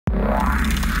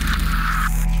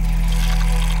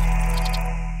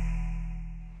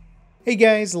Hey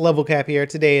guys, Level Cap here.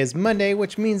 Today is Monday,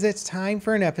 which means it's time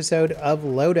for an episode of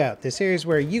Loadout, the series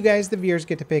where you guys, the viewers,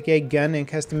 get to pick a gun and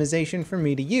customization for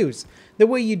me to use. The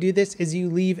way you do this is you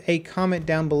leave a comment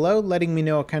down below letting me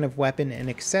know what kind of weapon and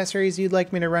accessories you'd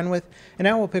like me to run with, and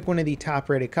I will pick one of the top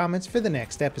rated comments for the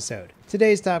next episode.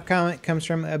 Today's top comment comes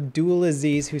from Abdul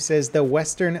Aziz, who says the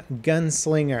Western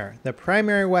Gunslinger. The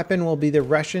primary weapon will be the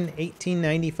Russian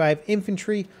 1895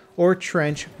 infantry or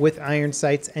trench with iron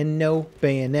sights and no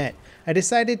bayonet. I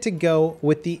decided to go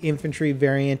with the infantry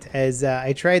variant as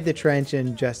I tried the trench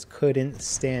and just couldn't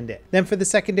stand it. Then for the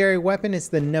secondary weapon, it's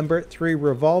the number 3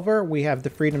 revolver. We have the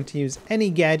freedom to use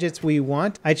any gadgets we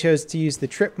want. I chose to use the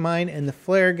trip mine and the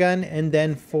flare gun, and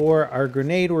then for our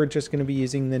grenade, we're just going to be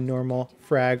using the normal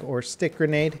frag or stick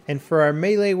grenade, and for our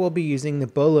melee, we'll be using the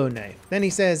bolo knife. Then he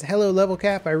says, hello Level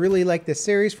Cap, I really like this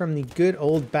series from the good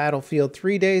old Battlefield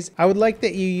 3 days. I would like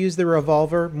that you use the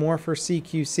revolver more for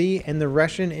CQC and the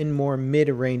Russian in more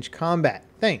mid-range combat.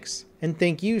 Thanks. And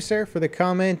thank you, sir, for the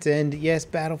comment. And yes,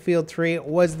 Battlefield 3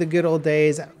 was the good old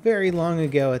days very long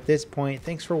ago at this point.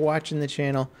 Thanks for watching the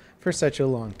channel for such a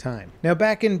long time. Now,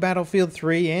 back in Battlefield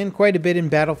 3 and quite a bit in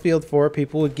Battlefield 4,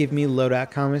 people would give me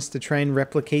loadout comments to try and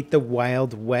replicate the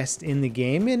Wild West in the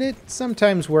game, and it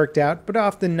sometimes worked out, but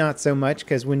often not so much,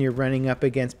 because when you're running up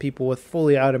against people with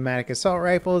fully automatic assault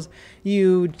rifles,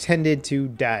 you tended to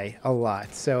die a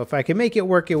lot. So if I could make it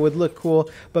work, it would look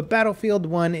cool, but Battlefield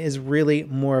 1 is really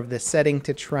more of the setting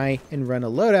to try and run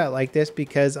a loadout like this,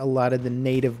 because a lot of the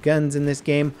native guns in this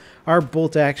game are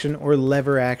bolt action or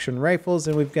lever action rifles,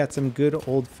 and we've got some good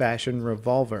old-fashioned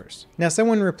revolvers. Now,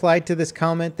 someone replied to this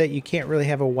comment that you can't really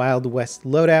have a Wild West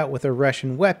loadout with a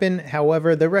Russian weapon.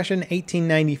 However, the Russian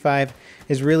 1895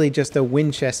 is really just a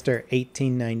Winchester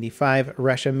 1895.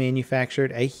 Russia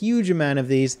manufactured a huge amount of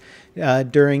these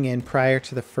during and prior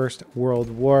to the First World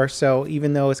War. So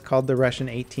even though it's called the Russian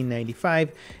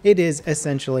 1895, it is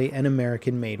essentially an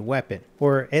American-made weapon,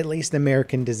 or at least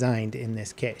American-designed in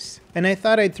this case. And I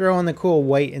thought I'd throw on the cool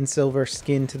white and silver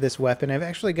skin to this weapon. I've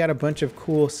actually got a bunch of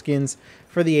cool skins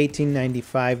for the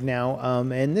 1895 now,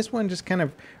 and this one just kind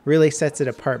of really sets it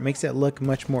apart, makes it look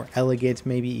much more elegant,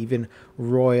 maybe even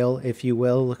royal, if you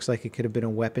will. Looks like it could have been a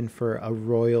weapon for a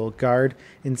royal guard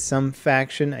in some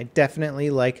faction. I definitely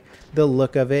like the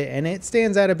look of it, and it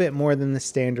stands out a bit more than the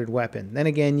standard weapon. Then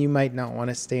again, you might not want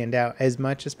to stand out as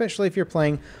much, especially if you're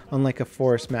playing on like a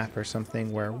forest map or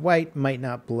something where white might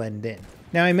not blend in.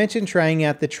 Now, I mentioned trying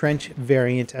out the trench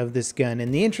variant of this gun,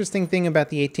 and the interesting thing about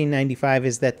the 1895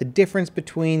 is that the difference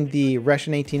between the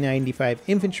Russian 1895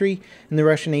 infantry and the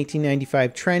Russian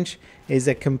 1895 trench is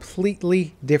a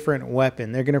completely different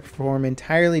weapon. They're going to perform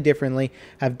entirely differently,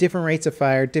 have different rates of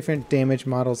fire, different damage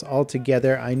models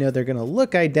altogether. I know they're going to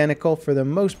look identical for the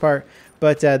most part,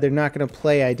 but they're not going to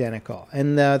play identical.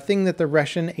 And the thing that the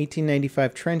Russian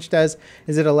 1895 trench does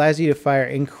is it allows you to fire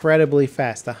incredibly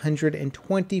fast,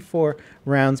 124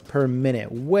 rounds per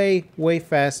minute. Way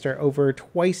faster, over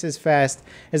twice as fast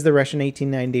as the Russian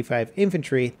 1895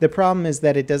 infantry. The problem is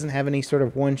that it doesn't have any sort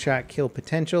of one-shot kill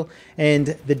potential, and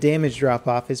the damage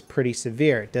drop-off is pretty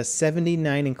severe. It does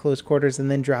 79 in close quarters and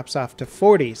then drops off to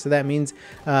 40. So that means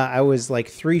I was like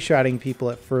 3-shotting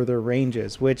people at further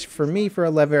ranges, which for me, for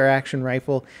a lever action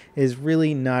rifle, is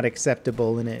really not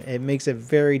acceptable, and it makes it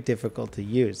very difficult to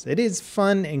use. It is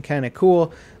fun and kind of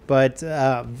cool, but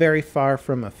very far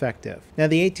from effective. Now,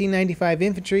 the 1895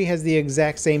 infantry has the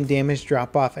exact same damage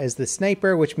drop-off as the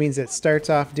sniper, which means it starts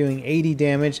off doing 80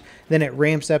 damage, then it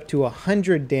ramps up to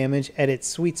 100 damage at its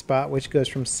sweet spot, which goes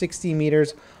from 60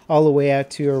 meters all the way out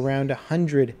to around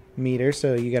 100 meters.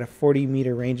 So you got a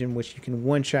 40-meter range in which you can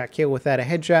one-shot kill without a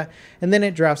headshot, and then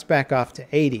it drops back off to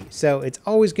 80. So it's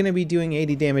always going to be doing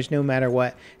 80 damage no matter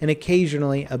what, and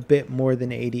occasionally a bit more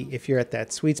than 80 if you're at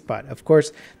that sweet spot. Of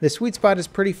course, the sweet spot is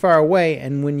pretty far away,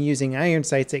 and when using iron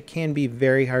sights, it can be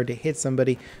very hard to hit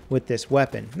somebody with this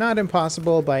weapon. Not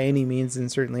impossible by any means, and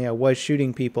certainly I was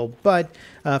shooting people, but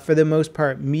for the most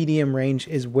part, medium range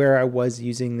is where I was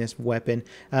using this weapon,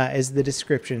 as the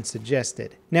description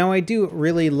suggested. Now, I do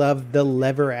really love the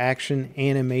lever action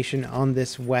animation on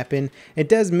this weapon. It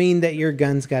does mean that your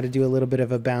gun's got to do a little bit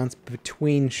of a bounce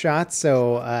between shots,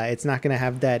 so it's not going to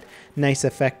have that nice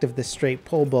effect of the straight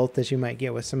pull bolt that you might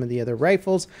get with some of the other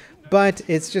rifles, but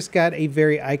it's just got a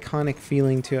very iconic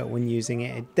feeling to it when using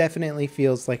it. It definitely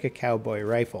feels like a cowboy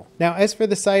rifle. Now, as for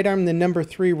the sidearm, the number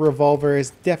 3 revolver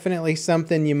is definitely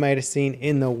something you might have seen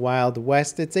in the Wild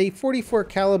West. It's a 44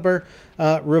 caliber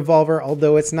revolver,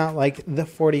 although it's not like the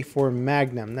 44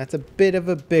 Magnum. That's a bit of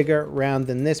a bigger round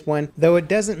than this one, though it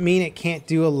doesn't mean it can't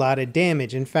do a lot of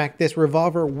damage. In fact, this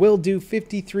revolver will do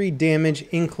 53 damage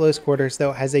in close quarters,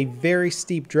 though it has a very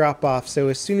steep drop off. So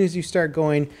as soon as you start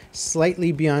going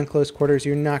slightly beyond close quarters,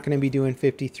 you're not going to be doing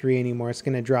 53 anymore. It's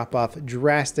going to drop off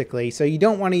drastically. So you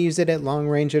don't want to use it at long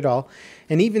range at all.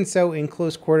 And even so, in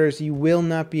close quarters, you will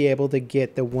not be able to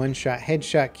get the one-shot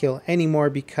headshot kill anymore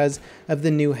because of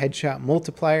the new headshot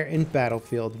multiplier in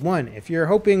Battlefield 1. If you're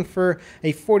hoping for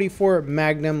a 44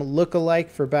 Magnum look-alike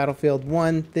for Battlefield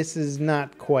 1, this is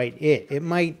not quite it. It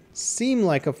might seem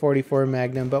like a 44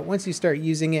 Magnum, but once you start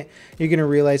using it, you're going to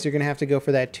realize you're going to have to go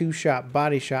for that 2-shot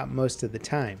body shot most of the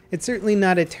time. It's certainly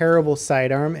not a terrible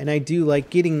sidearm, and I do like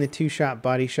getting the 2-shot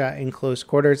body shot in close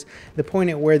quarters. The point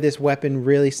at where this weapon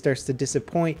really starts to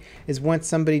disappoint is once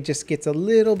somebody just gets a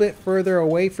little bit further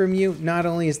away from you. Not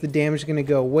only is the damage going to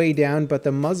go way down, but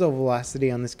the muzzle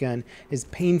velocity on this gun is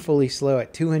painfully slow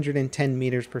at 210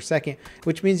 meters per second,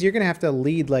 which means you're going to have to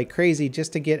lead like crazy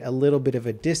just to get a little bit of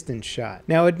a distance shot.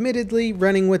 Now, admittedly,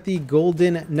 running with the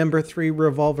golden number 3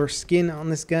 revolver skin on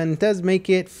this gun does make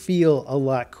it feel a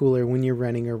lot cooler when you're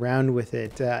running around with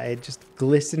it. It just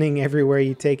glistening everywhere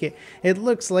you take it. It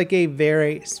looks like a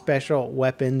very special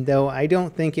weapon, though I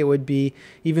don't think it would be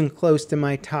even close to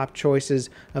my top choices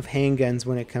of handguns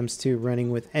when it comes to running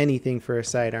with anything for a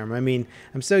sidearm. I mean,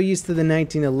 I'm so used to the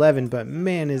 1911, but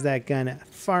man, is that gun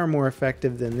far more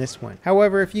effective than this one.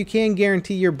 However, if you can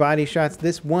guarantee your body shots,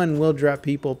 this one will drop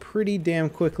people pretty damn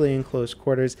quickly in close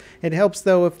quarters. It helps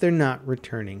though if they're not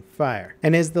returning fire.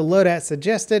 And as the loadout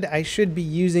suggested, I should be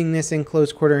using this in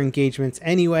close quarter engagements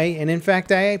anyway, and in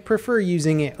fact I prefer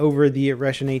using it over the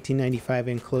Russian 1895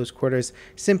 in close quarters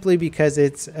simply because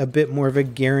it's a bit more of a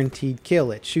guaranteed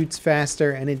kill. It shoots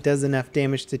faster and it does enough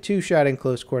damage to 2-shot in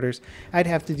close quarters. I'd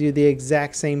have to do the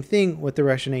exact same thing with the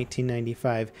Russian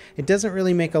 1895. It doesn't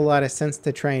really make a lot of sense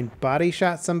to try and body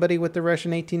shot somebody with the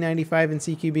Russian 1895 in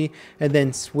CQB and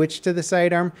then switch to the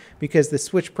sidearm, because the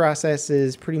switch process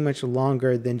is pretty much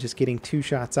longer than just getting 2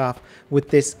 shots off with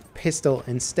this pistol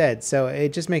instead. So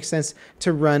it just makes sense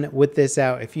to run with this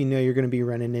out if you know you're going to be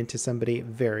running into somebody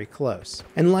very close.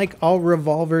 And like all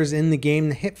revolvers in the game,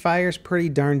 the hip fire is pretty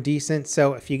darn decent.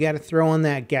 So if you got to throw on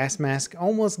that gas mask,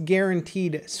 almost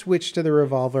guaranteed switch to the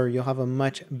revolver, you'll have a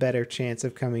much better chance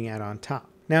of coming out on top.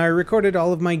 Now, I recorded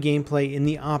all of my gameplay in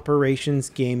the Operations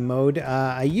game mode.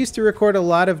 I used to record a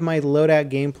lot of my loadout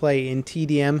gameplay in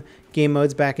TDM game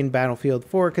modes back in Battlefield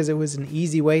 4 because it was an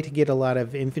easy way to get a lot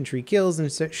of infantry kills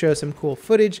and show some cool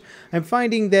footage. I'm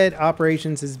finding that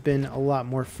Operations has been a lot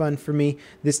more fun for me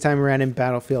this time around in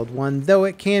Battlefield 1, though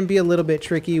it can be a little bit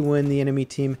tricky when the enemy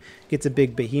team gets a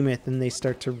big behemoth and they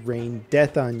start to rain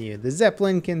death on you. The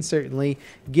Zeppelin can certainly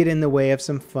get in the way of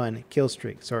some fun kill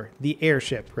streaks, or the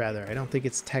airship rather. I don't think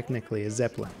it's technically a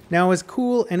Zeppelin. Now, as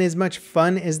cool and as much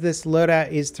fun as this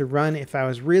loadout is to run, if I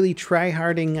was really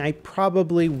try-harding, I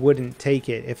probably wouldn't take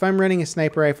it. If I'm running a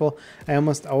sniper rifle, I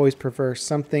almost always prefer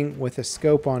something with a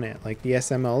scope on it, like the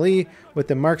SMLE with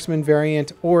the marksman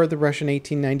variant or the Russian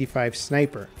 1895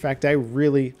 sniper. In fact, I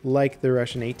really like the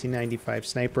Russian 1895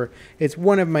 sniper. It's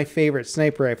one of my favorite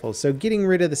sniper rifles, so getting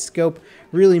rid of the scope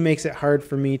really makes it hard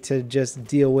for me to just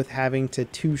deal with having to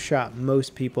 2-shot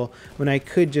most people when I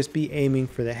could just be aiming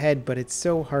for the head, but it's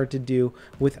so hard to do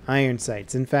with iron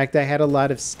sights. In fact, I had a lot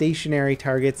of stationary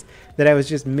targets that I was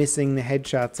just missing the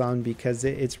headshots on because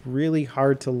it's really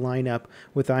hard to line up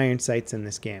with iron sights in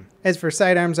this game. As for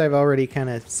sidearms, I've already kind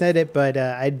of said it, but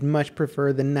I'd much prefer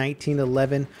the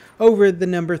 1911 over the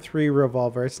number 3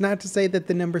 revolver. It's not to say that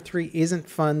the number 3 isn't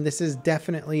fun. This is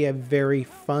definitely a very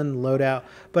fun loadout,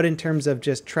 but in terms of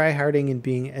just try-harding and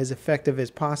being as effective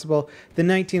as possible, the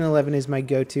 1911 is my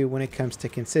go-to when it comes to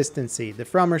consistency. The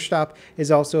Frommerstab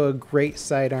is also a great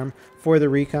sidearm for the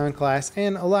recon class,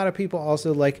 and a lot of people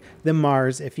also like the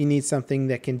Mars if you need something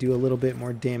that can do a little bit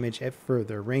more damage at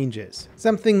further ranges.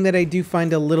 Something that I do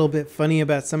find a little bit funny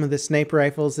about some of the sniper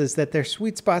rifles is that their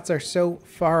sweet spots are so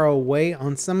far away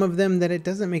on some of them that it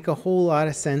doesn't make a whole lot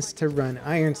of sense to run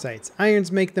iron sights.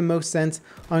 Irons make the most sense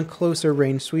on closer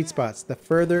range sweet spots. The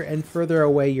further and further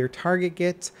away your target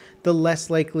gets, the less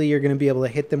likely you're going to be able to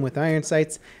hit them with iron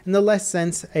sights, and the less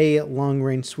sense a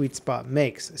long-range sweet spot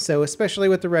makes. So especially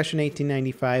with the Russian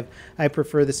 1895, I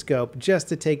prefer the scope just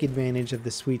to take advantage of the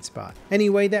sweet spot.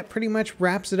 Anyway, that pretty much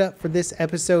wraps it up for this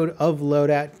episode of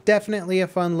Loadout. Definitely a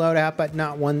fun loadout, but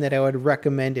not one that I would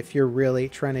recommend if you're really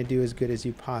trying to do as good as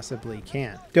you possibly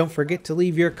can. Don't forget to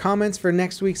leave your comments for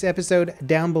next week's episode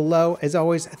down below. As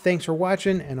always, thanks for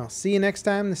watching, and I'll see you next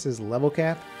time. This is Level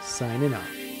Cap signing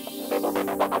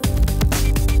off.